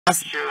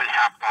Half true and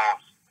half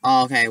false.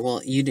 Oh, okay,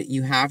 well,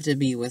 you have to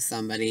be with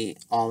somebody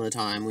all the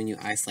time when you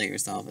isolate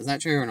yourself. Is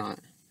that true or not?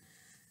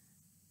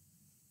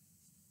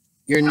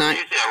 You're I'm not.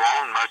 usually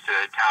alone most of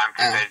the time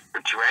because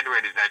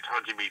retrograde, as I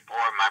told you before,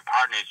 my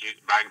partner's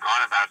been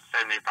gone about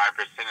 75%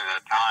 of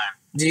the time.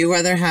 Do you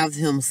rather have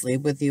him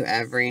sleep with you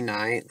every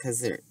night?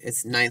 Because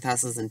it's ninth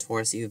houses in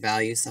Taurus. You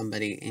value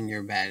somebody in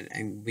your bed,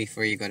 and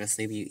before you go to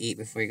sleep, you eat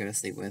before you go to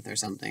sleep with, or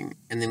something.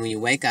 And then when you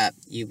wake up,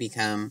 you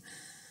become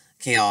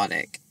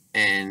chaotic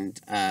and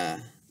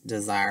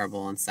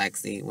desirable and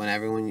sexy.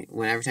 Whenever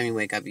time you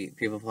wake up,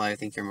 people probably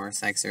think you're more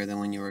sexier than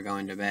when you were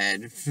going to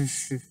bed.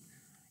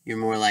 You're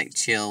more like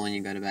chill when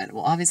you go to bed.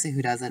 Well, obviously,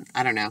 who doesn't?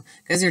 I don't know.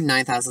 Because your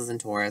ninth house is in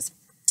Taurus.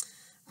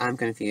 I'm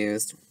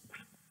confused.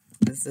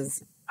 This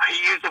is. He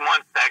usually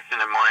wants sex in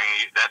the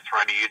morning. That's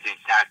right. He usually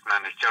attacks me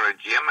on the shoulder.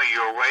 Jim, are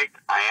you awake?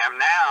 I am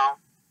now.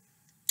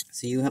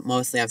 So you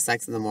mostly have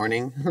sex in the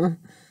morning?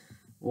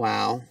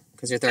 Wow.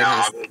 Because your third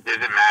house. No, it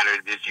doesn't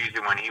matter. It's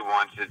usually when he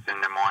wants it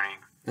in the morning.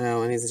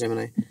 Oh, and he's a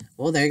Gemini.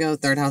 Well, there you go.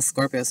 Third house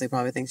Scorpio, so he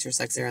probably thinks you're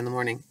sexier in the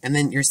morning. And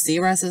then your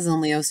Ceres is in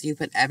Leo, so you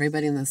put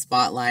everybody in the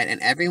spotlight, and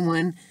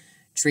everyone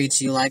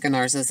treats you like a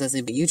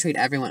narcissist, but you treat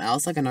everyone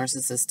else like a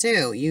narcissist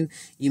too. You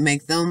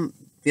make them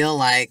feel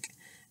like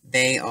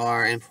they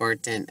are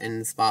important in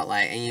the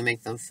spotlight, and you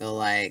make them feel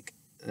like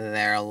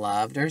they're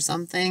loved or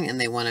something,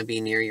 and they want to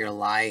be near your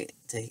light.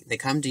 They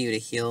come to you to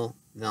heal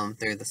them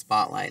through the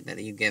spotlight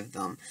that you give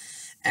them,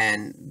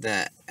 and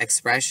the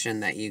expression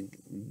that you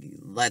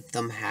let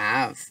them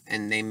have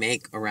and they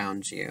make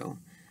around you,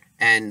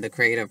 and the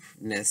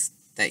creativeness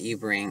that you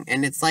bring.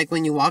 And it's like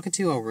when you walk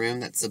into a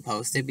room that's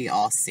supposed to be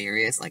all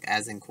serious, like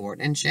as in court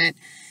and shit,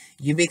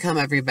 you become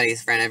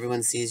everybody's friend.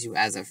 Everyone sees you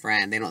as a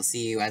friend. They don't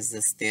see you as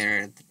this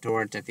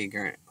authoritative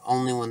figure.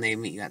 Only when they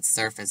meet you at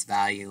surface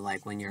value,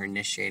 like when you're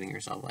initiating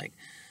yourself, like,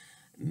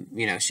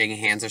 you know, shaking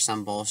hands or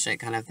some bullshit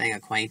kind of thing,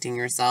 acquainting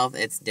yourself,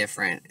 it's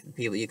different.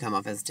 People, you come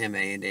off as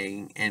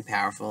intimidating and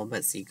powerful,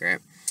 but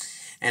secret.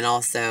 And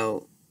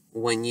also,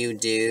 when you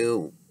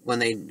heal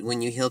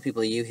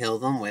people, you heal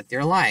them with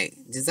your light.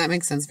 Does that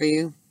make sense for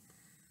you?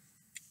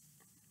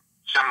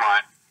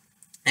 Somewhat.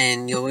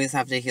 And you always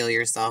have to heal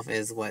yourself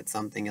is what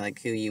something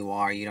like who you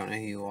are. You don't know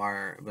who you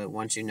are, but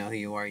once you know who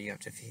you are, you have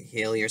to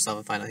heal yourself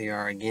and find out who you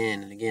are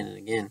again and again and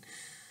again.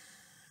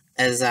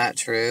 Is that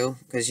true?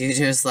 Because you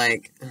just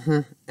like,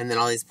 and then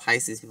all these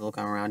Pisces people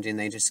come around you and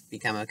they just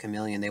become a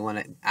chameleon. They want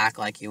to act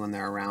like you when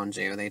they're around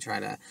you. They try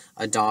to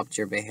adopt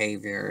your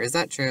behavior. Is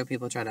that true?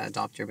 People try to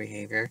adopt your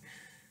behavior?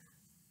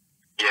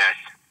 Yes.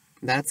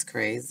 That's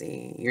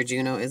crazy. Your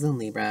Juno is in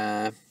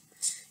Libra.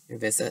 Your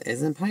Vista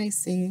is in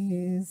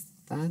Pisces.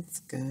 That's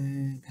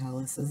good.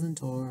 Pallas is in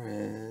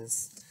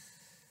Taurus.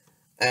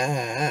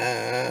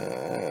 Pallas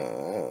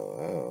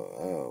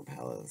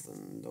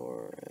in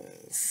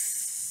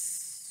Taurus.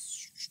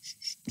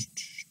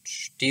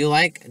 Do you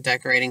like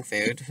decorating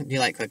food? Do you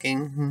like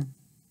cooking?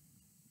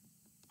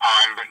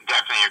 I'm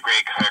definitely a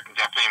great cook.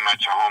 Definitely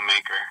much a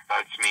homemaker.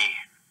 That's me.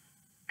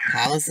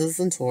 Pallas is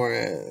in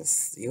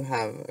Taurus. You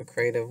have a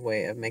creative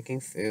way of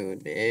making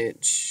food,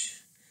 bitch.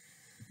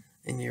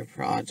 In your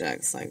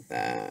projects like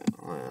that.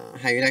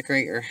 How you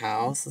decorate your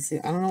house? Let's see.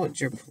 I don't know what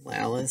your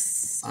Pallas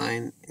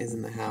sign is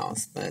in the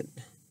house, but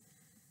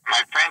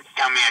my friends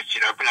tell me I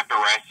should open up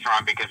a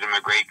restaurant because I'm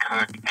a great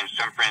cook, and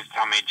some friends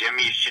tell me,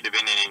 Jimmy, you should have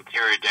been an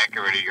interior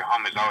decorator. Your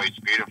home is always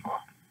beautiful.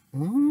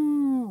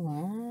 Oh,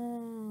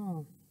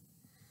 wow.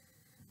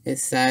 It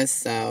says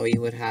so.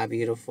 You would have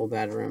beautiful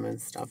bedroom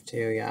and stuff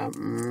too. Yeah,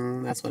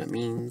 that's what it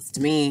means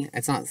to me.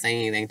 It's not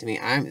saying anything to me.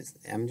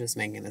 I'm just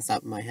making this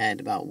up in my head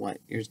about what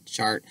your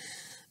chart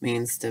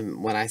means to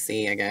what I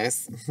see, I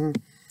guess.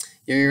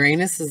 Your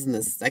Uranus is in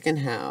the second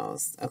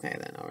house. Okay,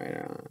 then, all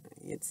right.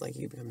 It's like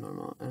you become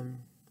normal.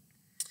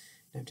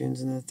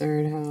 Neptune's in the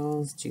third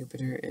house.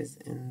 Jupiter is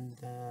in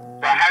the...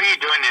 So how are you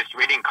doing this?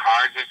 Reading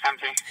cards or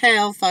something?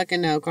 Hell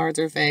fucking no. Cards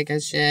are fake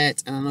as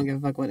shit. And I don't give a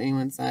fuck what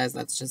anyone says.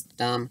 That's just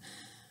dumb.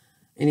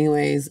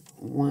 Anyways,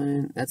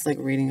 that's like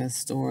reading a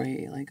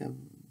story, like a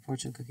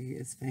fortune cookie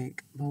is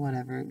fake, but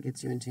whatever, it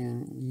gets you in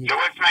tune. So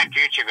what's my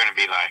future going to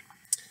be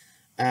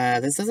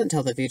like? This doesn't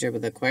tell the future,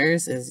 but the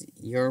Aquarius is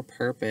your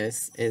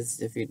purpose is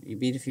if you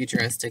be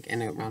futuristic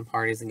and around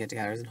parties and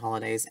get-togethers and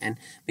holidays, and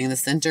being the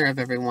center of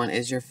everyone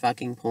is your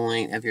fucking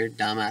point of your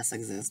dumbass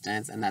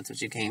existence, and that's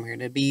what you came here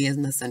to be, is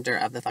in the center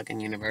of the fucking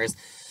universe.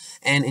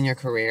 And in your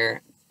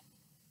career,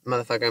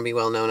 motherfucker, gonna be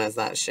well known as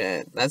that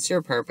shit. That's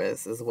your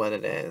purpose, is what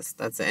it is.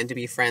 That's it. And to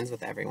be friends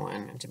with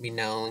everyone, and to be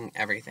knowing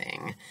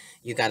everything.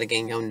 You gotta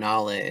gain your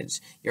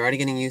knowledge. You're already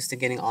getting used to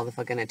getting all the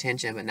fucking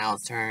attention, but now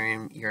it's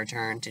your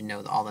turn to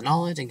know all the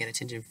knowledge and get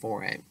attention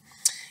for it.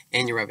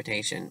 And your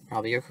reputation,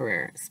 probably your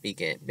career.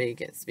 Speak it,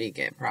 speak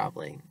it,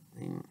 probably.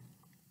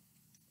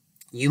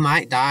 You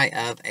might die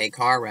of a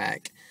car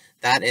wreck.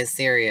 That is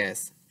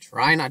serious.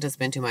 Try not to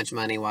spend too much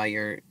money while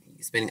you're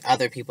spending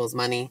other people's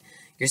money.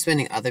 You're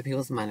spending other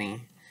people's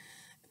money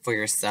for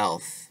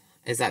yourself.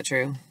 Is that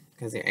true?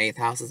 Because your 8th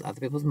house is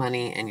other people's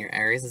money and your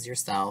Aries is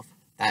yourself.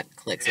 That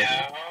clicks with me.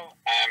 No,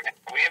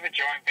 We have a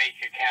joint bank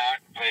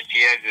account, plus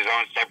he has his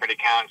own separate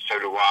account, so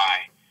do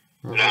I.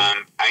 But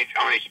I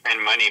only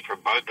spend money for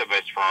both of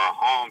us for our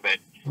home, but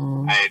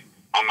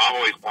I'm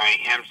always buying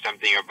him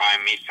something or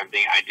buying me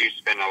something. I do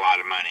spend a lot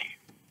of money.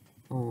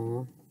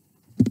 Oh.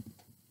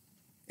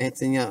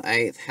 It's in your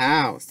 8th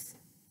house,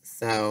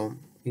 so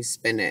you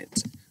spend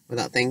it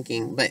without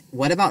thinking. But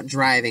what about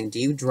driving? Do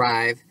you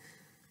drive?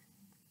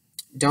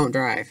 Don't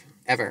drive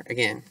ever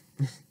again.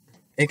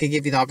 It could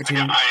give you the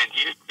opportunity. I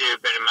used to,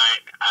 but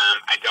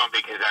I don't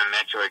because I'm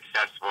metro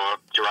accessible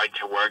to ride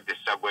to work, the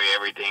subway,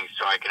 everything,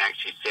 so I can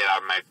actually sit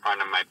out my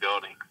front of my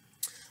building.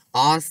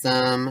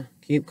 Awesome.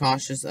 Keep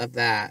cautious of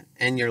that.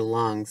 And your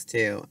lungs,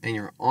 too. And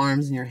your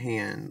arms and your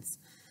hands.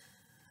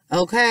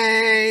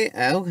 Okay.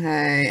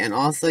 And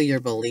also your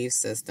belief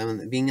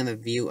system. Being in the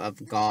view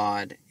of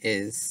God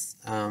is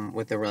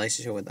with the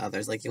relationship with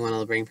others. Like you want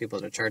to bring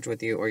people to church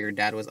with you, or your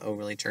dad was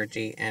overly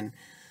churchy and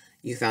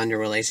you found your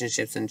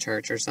relationships in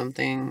church or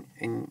something.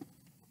 And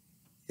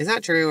is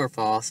that true or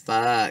false?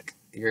 Fuck.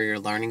 You're your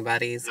learning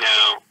buddies?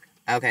 No.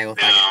 Okay, well,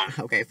 fuck it.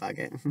 Okay, fuck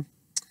it.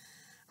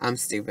 I'm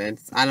stupid.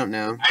 I don't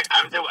know.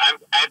 I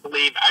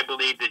believe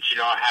that you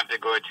don't have to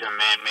go to a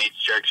man-made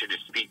structure to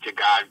speak to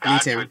God.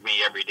 God's with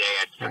me every day.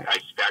 I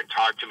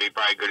talk to him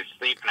before I go to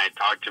sleep, and I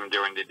talk to him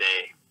during the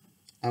day.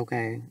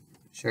 Okay,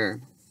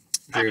 sure.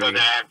 I feel that I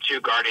have 2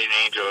 guardian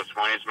angels.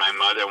 One is my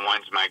mother,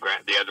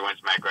 the other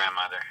one's my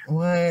grandmother.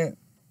 What?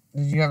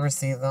 Did you ever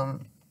see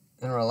them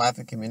in real life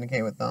and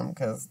communicate with them?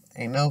 Because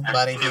ain't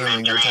nobody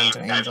human can turn to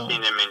an angel. I've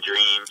seen them in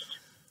dreams.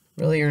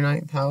 Really, your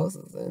 9th house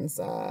is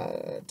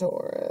inside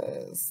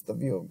Taurus, the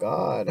view of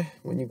God.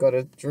 When you go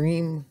to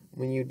dream,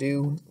 when you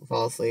do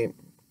fall asleep.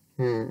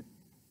 And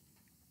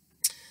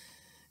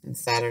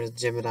Saturn is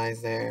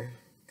Gemini's there.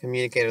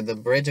 Communicator, the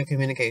bridge of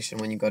communication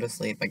when you go to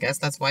sleep. I guess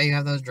that's why you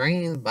have those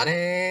dreams, buddy.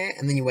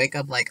 And then you wake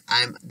up like,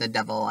 I'm the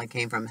devil. I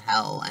came from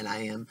hell, and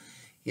I am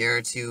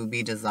here to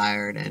be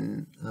desired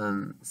and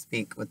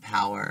speak with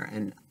power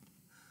and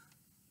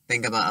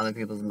think about other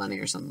people's money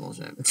or some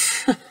bullshit.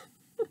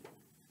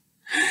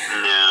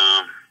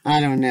 No. I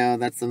don't know.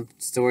 That's some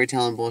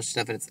storytelling bullshit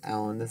of its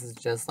own. This is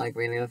just like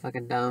reading a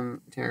fucking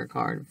dumb tarot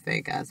card,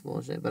 fake ass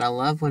bullshit. But I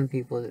love when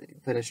people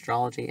put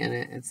astrology in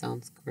it. It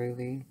sounds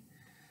groovy.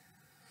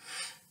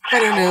 I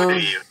don't know. How old are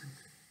you?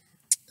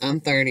 I'm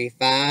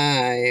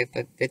 35,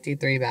 but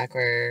 53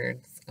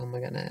 backwards. Oh my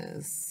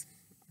goodness.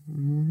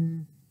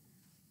 Anyways.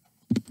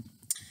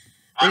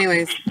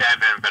 I'm 57,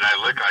 but I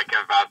look like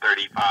I'm about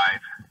 35.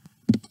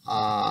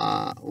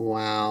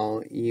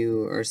 Wow,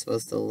 you are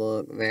supposed to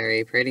look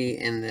very pretty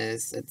in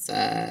this. It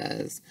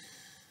says,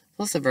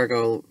 plus a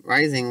Virgo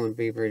rising would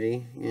be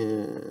pretty.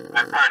 Yeah.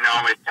 My partner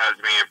always tells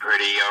me I'm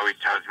pretty. He always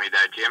tells me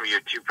that, Jim,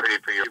 you're too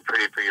pretty for your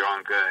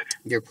own good.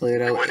 Your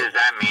Pluto. And what does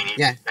that mean?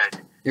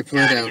 Your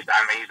Pluto. Yeah, he's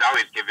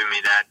always giving me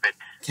that, but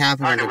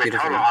Capricorn, we're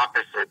total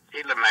opposites.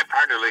 My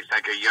partner looks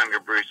like a younger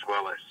Bruce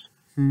Willis.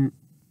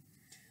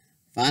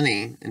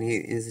 Funny, and he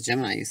is a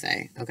Gemini, you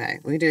say. Okay,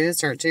 we can do his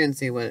chart too and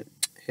see what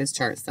his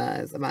chart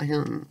says about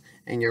him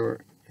and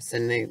your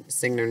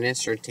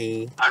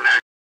synchronicity. I'm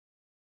not.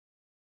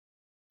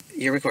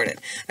 You're recorded.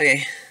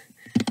 Okay.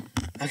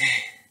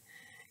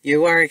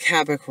 You are a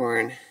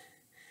Capricorn.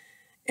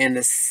 And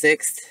the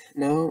 5th, 6th,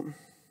 nope.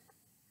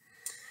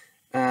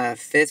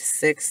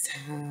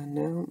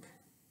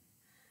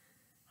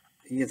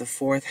 You're the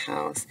 4th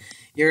house.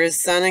 You're a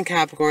Sun in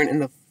Capricorn in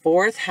the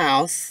 4th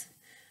house,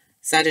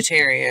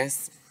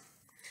 Sagittarius.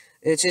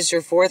 It's just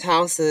your 4th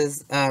house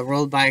is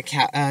ruled by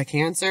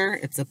Cancer.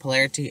 It's a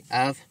polarity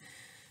of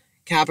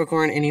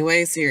Capricorn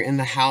anyway, so you're in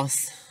the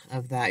house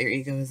of that. Your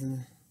ego is in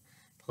the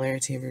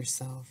polarity of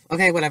yourself.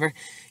 Okay, whatever.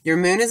 Your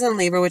moon is in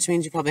Libra, which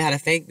means you probably had a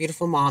fake,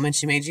 beautiful mom, and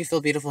she made you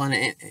feel beautiful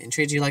and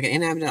treated you like an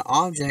inanimate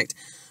object,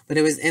 but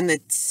it was in the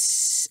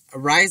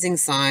rising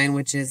sign,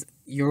 which is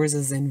yours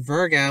is in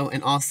Virgo,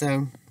 and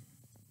also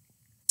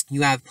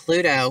you have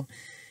Pluto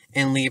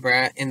in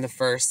Libra in the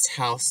 1st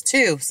house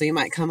too, so you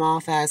might come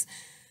off as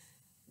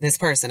this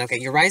person. Okay,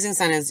 your rising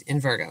sign is in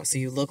Virgo, so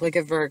you look like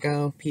a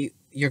Virgo.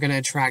 You're going to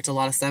attract a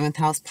lot of 7th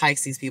house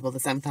Pisces people. The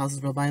 7th house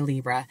is ruled by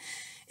Libra.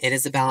 It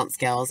is the balance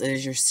scales. It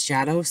is your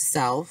shadow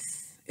self.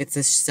 It's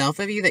a self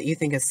of you that you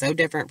think is so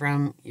different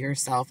from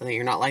yourself and that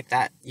you're not like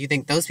that. You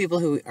think those people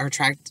who are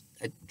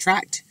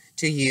attract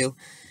to you,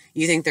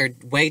 you think they're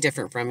way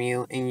different from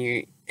you, and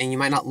you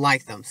might not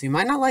like them. So you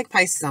might not like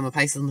Pisces. I'm a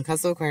Pisces on the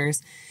cusp of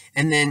Aquarius.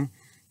 And then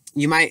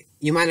you might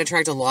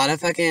attract a lot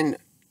of fucking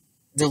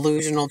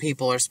delusional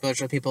people or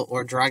spiritual people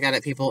or drug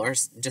addict people or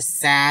just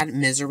sad,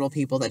 miserable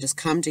people that just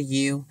come to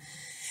you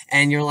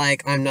and you're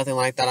like, I'm nothing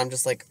like that. I'm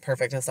just like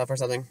perfect and stuff or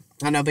something.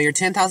 I don't know, but your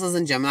 10th house is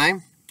in Gemini,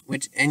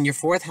 and your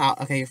 4th house,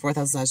 okay, your 4th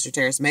house is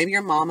Sagittarius. Maybe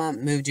your mama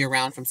moved you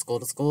around from school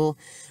to school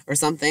or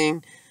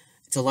something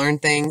to learn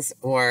things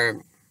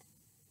or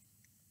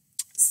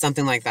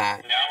something like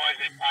that. No, I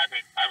was in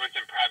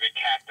private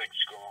Catholic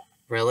school.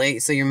 Really?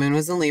 So your moon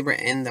was in Libra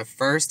in the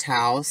 1st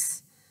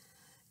house.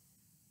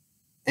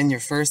 In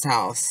your 1st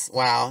house.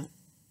 Wow.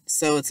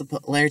 So it's a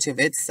polarity of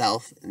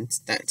itself and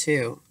that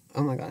too.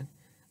 Oh my God.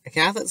 A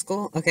Catholic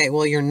school? Okay,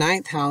 well, your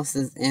 9th house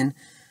is in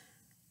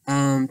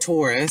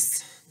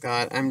Taurus.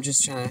 God, I'm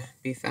just trying to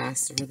be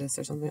fast for this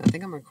or something. I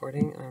think I'm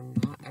recording. I'm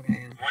not.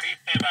 Okay. What do you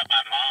say about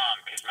my mom?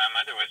 Because my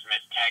mother was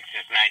Miss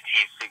Texas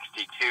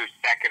 1962,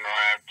 second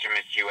runner up to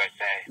Miss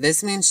USA.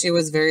 This means she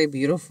was very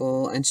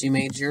beautiful, and she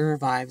made your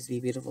vibes be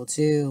beautiful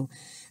too.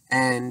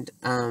 And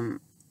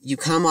you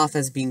come off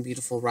as being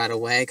beautiful right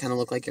away. Kind of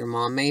look like your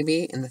mom,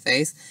 maybe, in the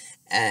face.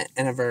 And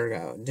a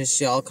Virgo. Does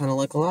she all kind of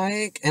look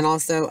alike? And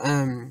also,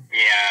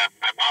 yeah,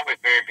 my mom was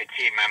very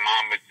petite. My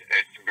mom was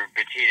a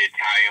petite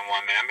Italian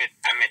woman. I'm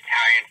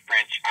Italian,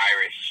 French,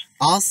 Irish.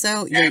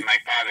 Also, my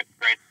father's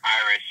French,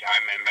 Irish.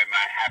 I'm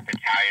half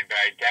Italian, but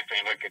I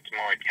definitely look it's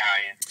more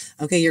Italian.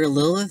 Okay, your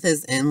Lilith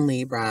is in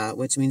Libra,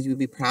 which means you would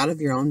be proud of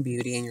your own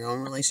beauty and your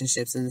own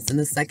relationships. And it's in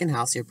the 2nd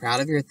house. You're proud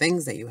of your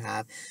things that you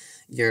have,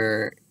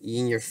 your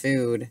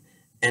food.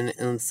 And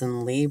it's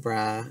in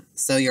Libra.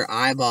 So your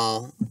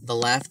eyeball, the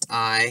left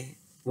eye,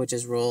 which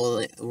is rule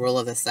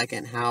of the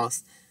 2nd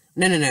house.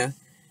 No.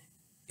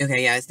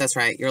 Okay, yeah, that's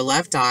right. Your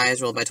left eye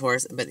is ruled by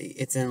Taurus, but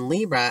it's in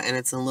Libra and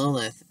it's in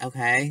Lilith.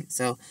 Okay,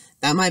 so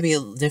that might be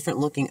a different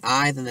looking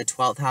eye than the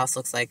 12th house.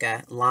 Looks like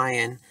a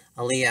lion,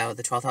 a Leo.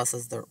 The 12th house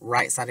is the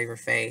right side of your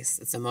face.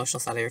 It's the emotional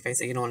side of your face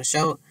that you don't want to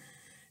show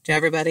to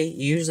everybody.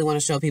 You usually want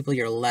to show people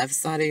your left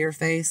side of your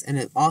face,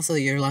 and also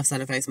your left side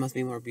of the face must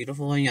be more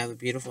beautiful, and you have a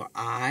beautiful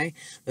eye,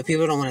 but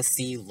people don't want to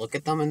see you look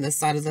at them in this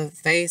side of the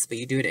face, but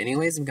you do it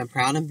anyways and become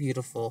proud and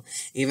beautiful,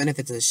 even if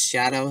it's a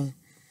shadow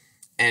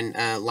and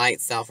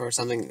light self or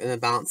something in the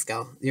balance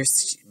scale.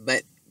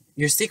 But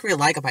you're secretly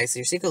like a Pisces.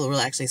 You're secretly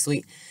really actually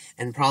sweet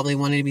and probably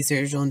wanting to be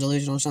spiritual and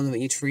delusional or something,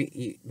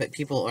 but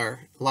a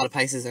lot of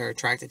Pisces are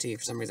attracted to you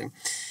for some reason.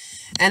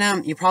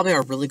 And you probably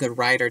are a really good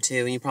writer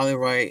too, and you probably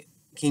write.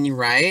 Can you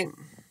write?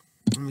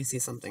 Let me see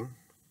something.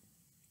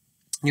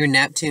 Your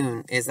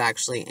Neptune is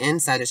actually in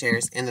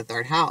Sagittarius in the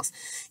 3rd house.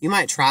 You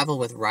might travel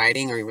with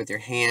writing or with your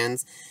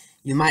hands.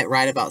 You might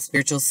write about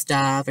spiritual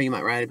stuff, or you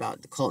might write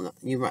about the cult.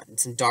 You write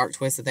some dark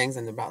twisted things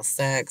and about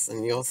sex,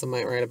 and you also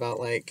might write about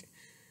like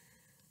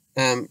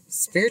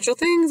spiritual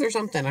things or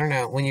something. I don't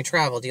know. When you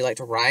travel, do you like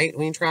to write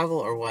when you travel,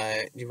 or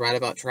what? Do you write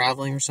about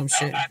traveling or some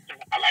shit? I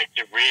like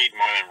to read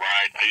more than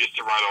write. I used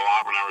to write a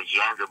lot when I was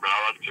younger, but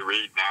I like to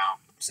read now.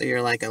 So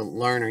you're like a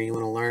learner. You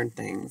want to learn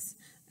things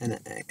and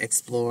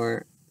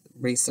explore,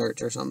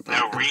 research or something.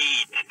 No,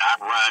 read,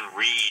 not run.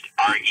 Read.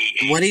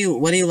 R-E-A. What do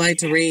you like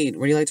to read?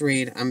 What do you like to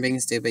read? I'm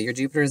being stupid. Your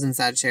Jupiter is in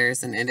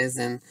Sagittarius, and it is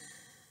in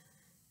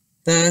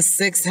the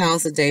 6th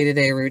house of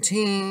day-to-day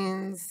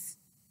routines.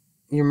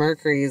 Your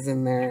Mercury is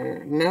in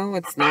there. No,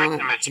 it's not.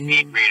 I'm a speed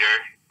reader.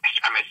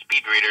 I'm a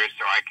speed reader,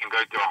 so I can go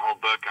through a whole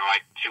book in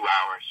like 2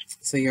 hours.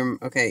 So your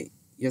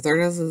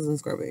 3rd house is in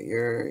Scorpio.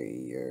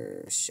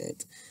 Your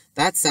shit.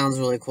 That sounds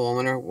really cool. I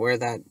wonder where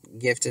that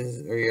gift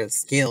is, or your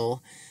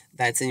skill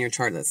that's in your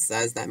chart that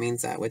says that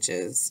means that, which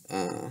is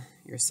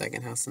your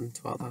 2nd house and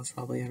 12th house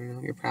probably. I don't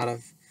know. You're proud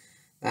of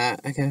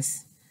that, I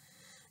guess.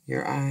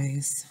 Your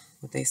eyes,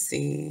 what they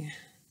see,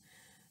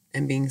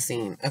 and being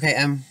seen. Okay,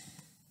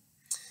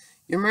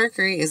 your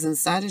Mercury is in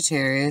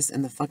Sagittarius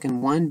in the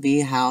fucking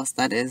 1B house.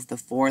 That is the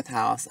 4th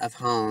house of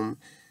home.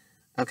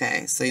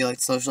 Okay, so you like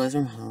to socialize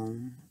from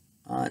home.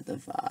 What the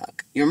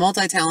fuck? You're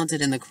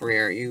multi-talented in the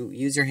career. You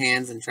use your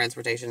hands in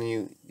transportation.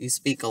 And you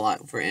speak a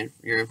lot for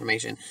your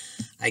information,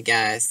 I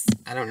guess.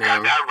 I don't know.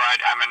 Yeah, that's right.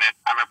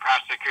 I'm a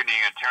prosecuting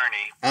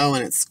attorney. Oh,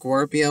 and it's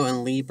Scorpio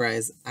and Libra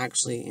is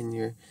actually in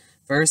your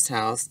 1st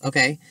house.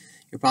 Okay,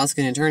 you're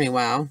prosecuting attorney.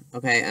 Wow.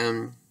 Okay.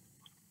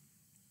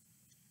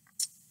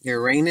 Your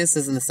Uranus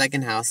is in the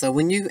 2nd house. So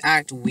when you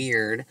act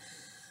weird,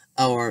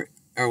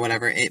 or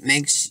whatever, it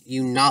makes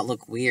you not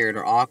look weird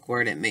or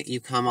awkward. You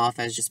come off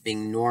as just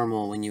being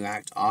normal when you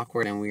act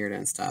awkward and weird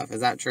and stuff. Is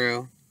that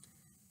true?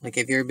 Like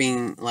if you're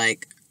being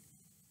like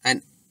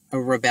a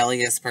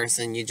rebellious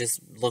person, you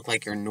just look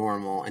like you're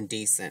normal and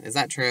decent. Is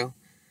that true?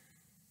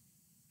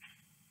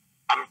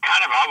 I'm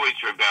kind of always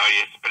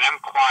rebellious, but I'm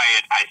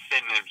quiet. I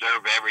sit and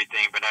observe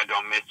everything, but I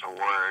don't miss a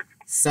word.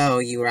 So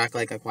you act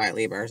like a quiet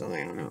Libra or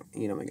something. I don't know.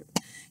 You don't make it.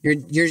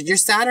 Your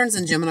Saturn's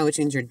in Gemini, which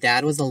means your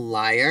dad was a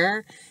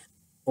liar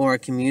or a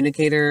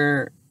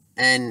communicator,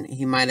 and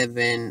he might have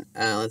been,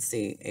 let's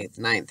see, 8th,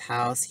 9th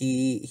house.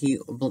 He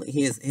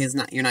is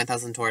not your 9th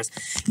house in Taurus.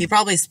 He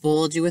probably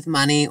spoiled you with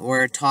money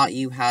or taught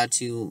you how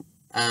to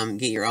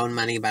get your own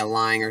money by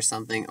lying or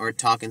something, or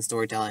talking,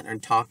 storytelling, or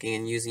talking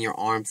and using your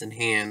arms and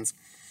hands.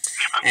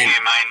 Okay,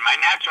 my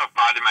natural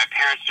father, my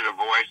parents are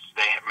divorced.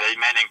 They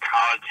met in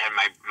college, had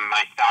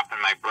myself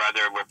and my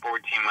brother were 14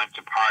 months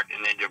apart,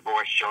 and then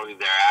divorced shortly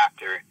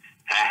thereafter.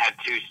 And I had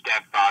 2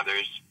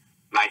 stepfathers.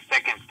 My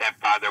second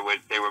stepfather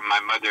they were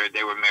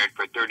married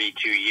for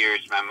 32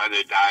 years. My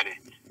mother died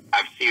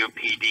of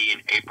COPD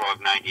in April of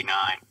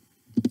 99.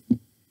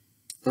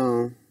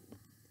 Oh,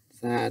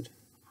 sad.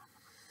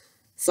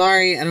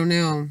 Sorry, I don't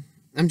know.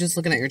 I'm just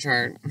looking at your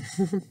chart.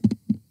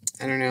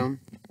 I don't know.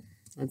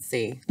 Let's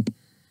see.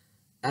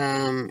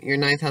 Your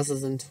 9th house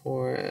is in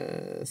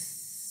Taurus.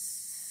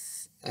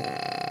 Do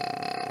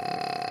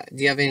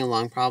you have any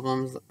lung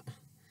problems?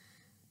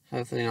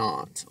 Hopefully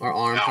not. Or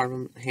arm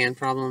problems, hand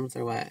problems,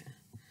 or what?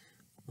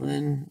 Well,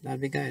 then that'd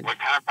be good. What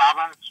kind of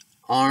problems?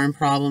 Arm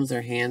problems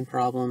or hand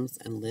problems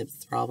and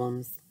lips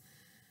problems.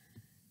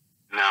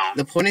 No.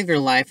 The point of your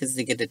life is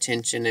to get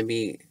attention and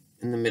be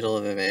in the middle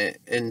of it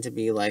and to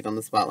be like on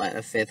the spotlight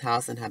of 5th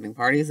house and having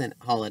parties and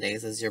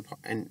holidays as your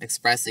and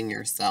expressing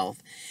yourself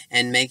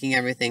and making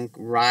everything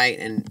right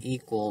and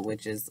equal,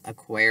 which is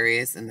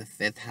Aquarius in the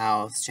 5th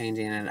house,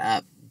 changing it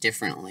up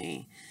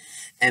differently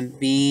and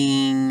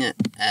being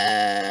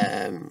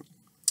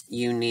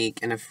unique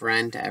and a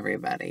friend to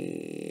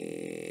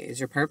everybody is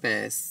your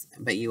purpose.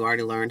 But you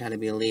already learned how to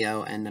be a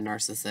Leo and a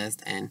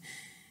narcissist, and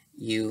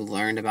you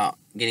learned about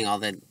getting all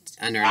the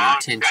under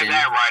attention. You got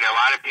that right. A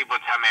lot of people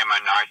tell me I'm a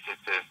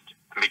narcissist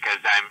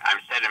because I'm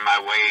set in my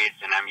ways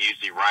and I'm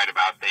usually right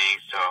about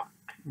things, so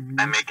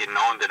I make it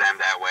known that I'm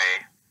that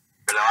way.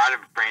 But a lot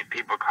of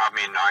people call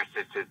me a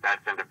narcissist.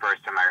 That's the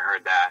first time I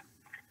heard that.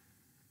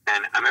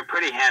 And I'm a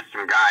pretty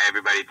handsome guy.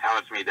 Everybody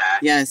tells me that.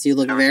 Yes, you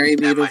look very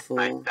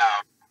beautiful.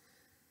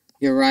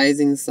 Your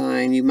rising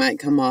sign, you might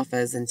come off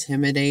as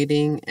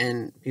intimidating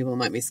and people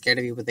might be scared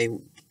of you, but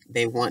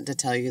they want to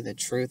tell you the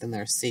truth and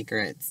their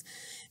secrets.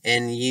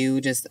 And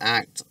you just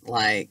act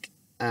like,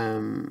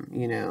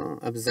 you know,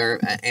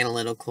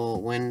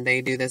 analytical. When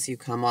they do this, you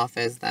come off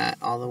as that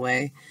all the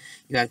way.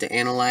 You have to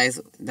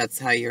analyze. That's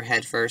how your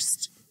head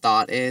first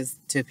thought is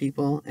to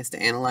people, is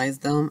to analyze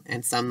them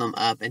and sum them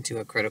up into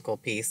a critical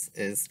piece.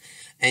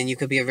 And you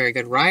could be a very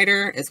good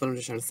writer, is what I'm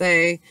just trying to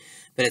say.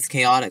 But it's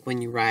chaotic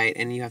when you write,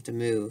 and you have to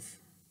move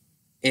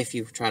if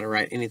you try to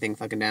write anything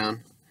fucking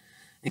down.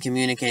 And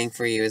communicating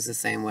for you is the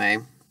same way.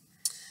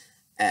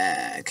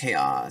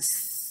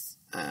 Chaos.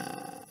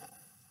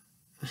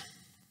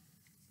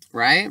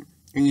 Right?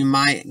 And you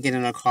might get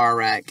in a car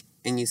wreck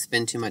and you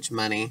spend too much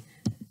money.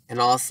 And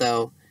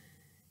also,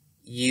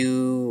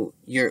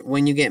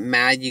 when you get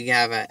mad, you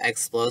have an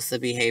explosive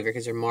behavior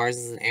because your Mars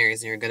is in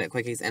Aries and you're good at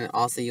quickies. And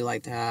also, you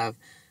like to have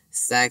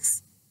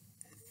sex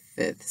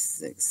 5th,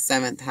 6th,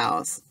 7th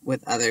house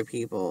with other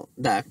people.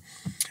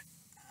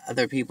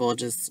 Other people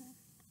just...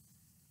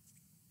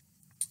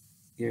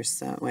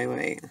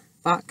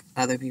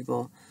 Other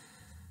people.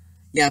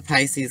 Yeah,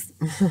 Pisces.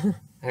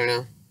 I don't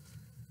know.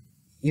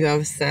 You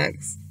have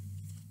sex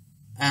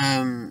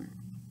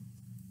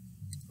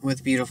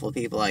with beautiful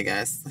people, I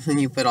guess. And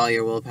you put all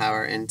your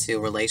willpower into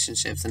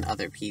relationships and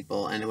other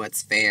people and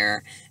what's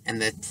fair and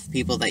the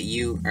people that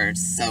you are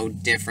so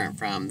different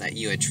from that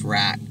you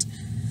attract.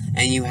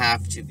 And you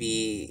have to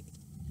be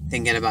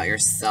thinking about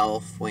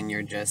yourself when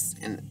you're just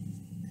in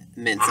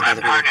midst of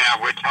other people.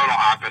 We're total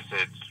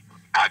opposites.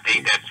 I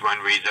think that's one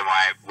reason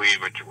why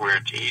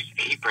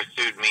he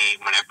pursued me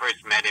when I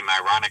first met him.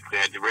 Ironically,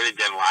 I really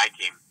didn't like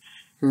him.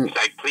 He's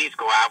like, please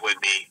go out with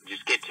me.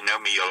 Just get to know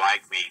me. You'll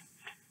like me.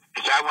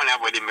 So I went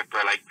out with him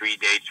for like 3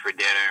 dates for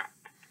dinner.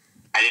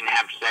 I didn't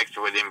have sex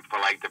with him for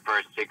like the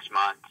first 6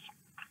 months.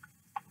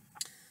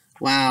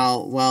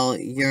 Wow. Well,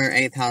 your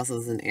 8th house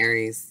is in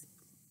Aries.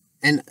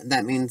 And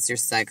that means your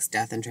sex,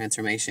 death, and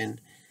transformation.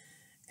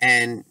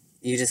 And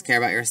you just care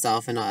about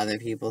yourself and not other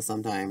people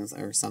sometimes,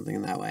 or something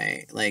in that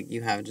way. Like,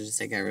 you have to just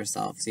take care of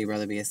yourself. So you'd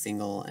rather be a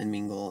single and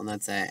mingle, and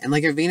that's it. And,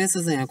 like, your Venus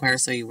is in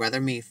Aquarius, so you'd rather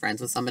be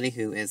friends with somebody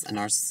who is a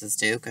narcissist,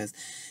 too, because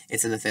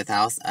it's in the 5th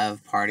house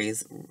of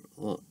parties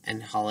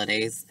and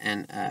holidays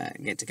and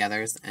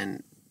get-togethers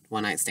and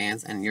one-night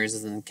stands. And yours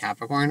is in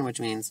Capricorn,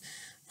 which means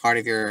part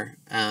of your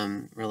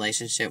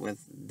relationship with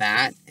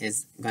that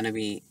is going to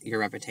be your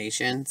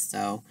reputation.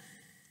 So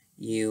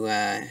you...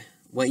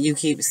 what you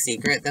keep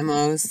secret the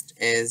most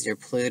is your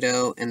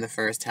Pluto in the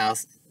 1st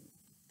house,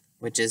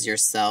 which is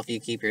yourself.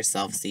 You keep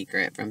yourself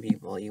secret from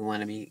people. You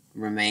want to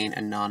remain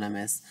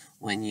anonymous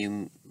when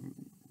you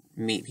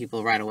meet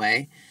people right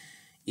away.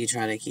 You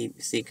try to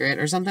keep secret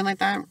or something like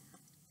that.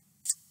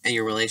 And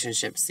your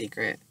relationship's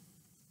secret.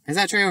 Is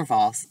that true or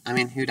false? I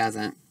mean, who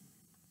doesn't?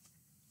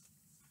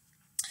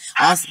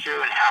 Half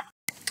true and half.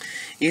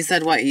 You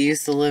said what? You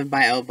used to live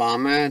by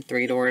Obama,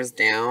 3 doors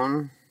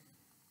down?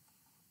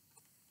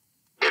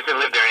 He doesn't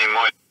live there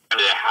anymore.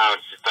 Under the house,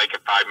 it's like a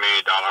 $5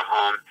 million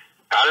home.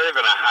 I live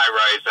in a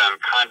high-rise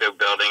condo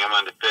building. I'm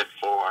on the 5th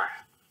floor.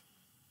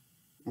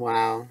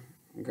 Wow,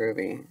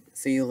 groovy.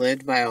 So you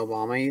lived by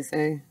Obama, you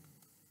say?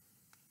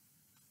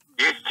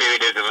 Used to. He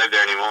doesn't live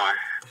there anymore.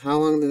 How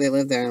long did they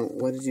live there,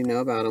 and what did you know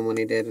about him when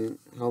he did, and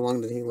how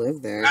long did he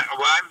live there? I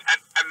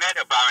met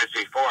Obama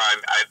before.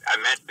 I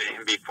met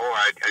him before.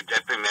 I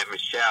definitely met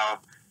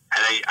Michelle,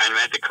 and I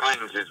met the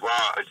Clintons as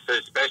well, so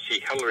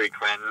especially Hillary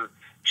Clinton.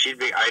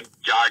 I'd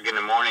jog in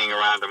the morning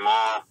around the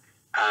mall,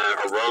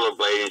 or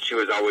rollerblade, and she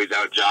was always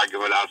out jogging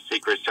without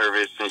Secret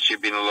Service, and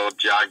she'd be in a little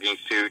jogging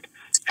suit.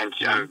 And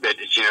but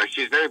you know,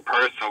 she's very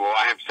personable.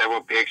 I have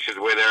several pictures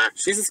with her.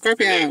 She's a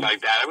Scorpio. Things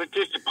like that. I was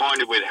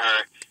disappointed with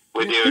her.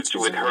 With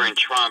her and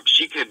Trump,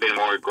 she could have been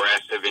more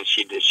aggressive, and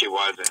she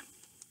wasn't.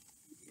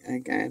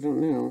 I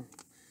don't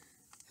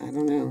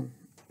know.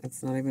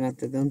 It's not even up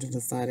to them to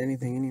decide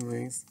anything,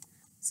 anyways.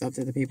 It's up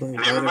to the people who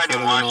voted for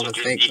them and all the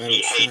fake votes.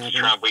 He hates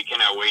Trump. We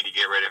cannot wait to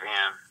get rid of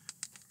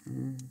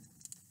him.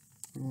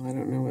 Well, I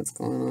don't know what's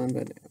going on,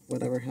 but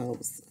whatever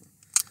helps.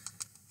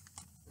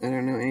 I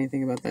don't know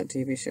anything about that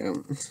TV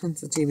show. It's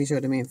a TV show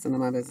to me. It's none of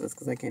my business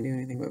because I can't do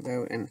anything but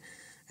vote, and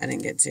I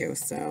didn't get to,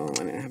 so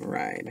I didn't have a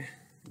ride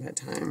that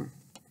time.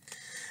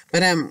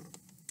 But,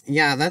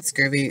 yeah, that's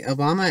groovy.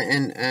 Obama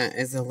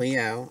is a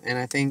Leo, and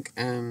I think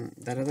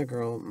that other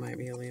girl might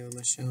be a Leo,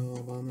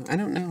 Michelle Obama. I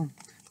don't know.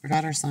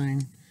 Forgot her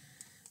sign.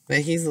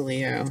 But he's a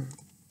Leo.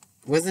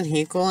 Wasn't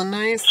he cool and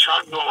nice?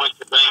 Trump wants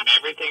to blame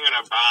everything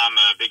on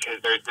Obama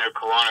because there's no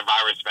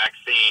coronavirus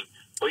vaccine.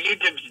 Well, you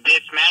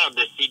dismantled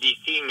the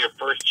CDC in your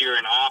first year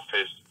in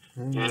office,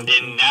 and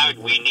then now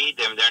we need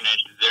them.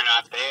 They're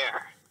not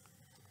there.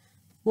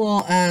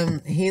 Well,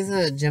 he's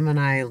a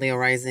Gemini, Leo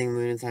rising,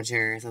 Moon, and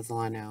Sagittarius. That's all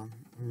I know.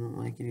 I don't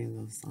like any of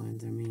those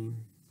signs. I mean,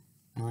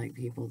 I like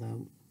people,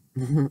 though,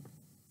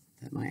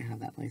 that might have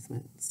that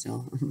placement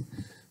still.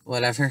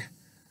 Whatever.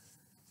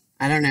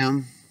 I don't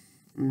know.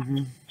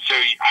 So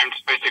I'm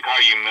supposed to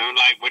call you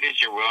Moonlight? What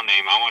is your real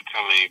name? I won't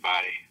tell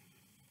anybody.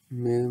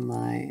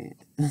 Moonlight.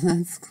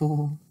 That's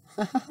cool.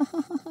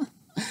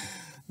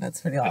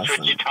 That's pretty awesome. That's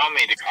what you told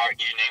me to call.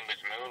 Your name was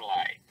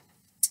Moonlight.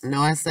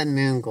 No, I said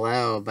Moon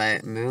Glow,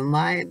 but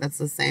Moonlight, that's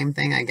the same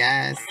thing, I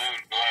guess. Moon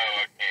Glow,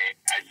 okay.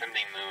 I had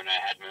something Moon, I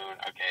had Moon,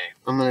 okay.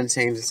 I'm gonna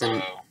change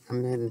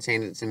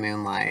it to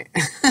Moonlight.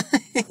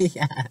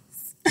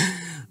 Yes.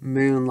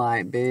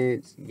 Moonlight,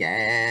 bitch.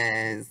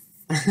 Yes.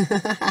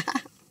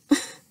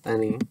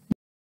 Funny.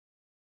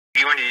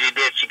 You want to do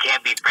this, you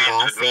can't be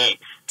friends with me.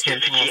 She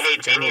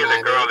hates any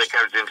other girl that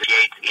comes in. She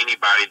hates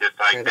anybody that's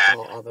like that.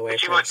 But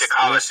she wants to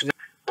call it.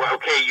 Well,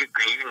 okay, you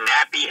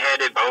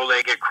nappy-headed,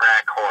 bow-legged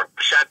crack whore.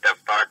 Shut the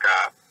fuck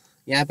up.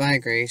 Yep, I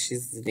agree.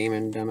 She's the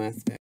demon dumbass bitch.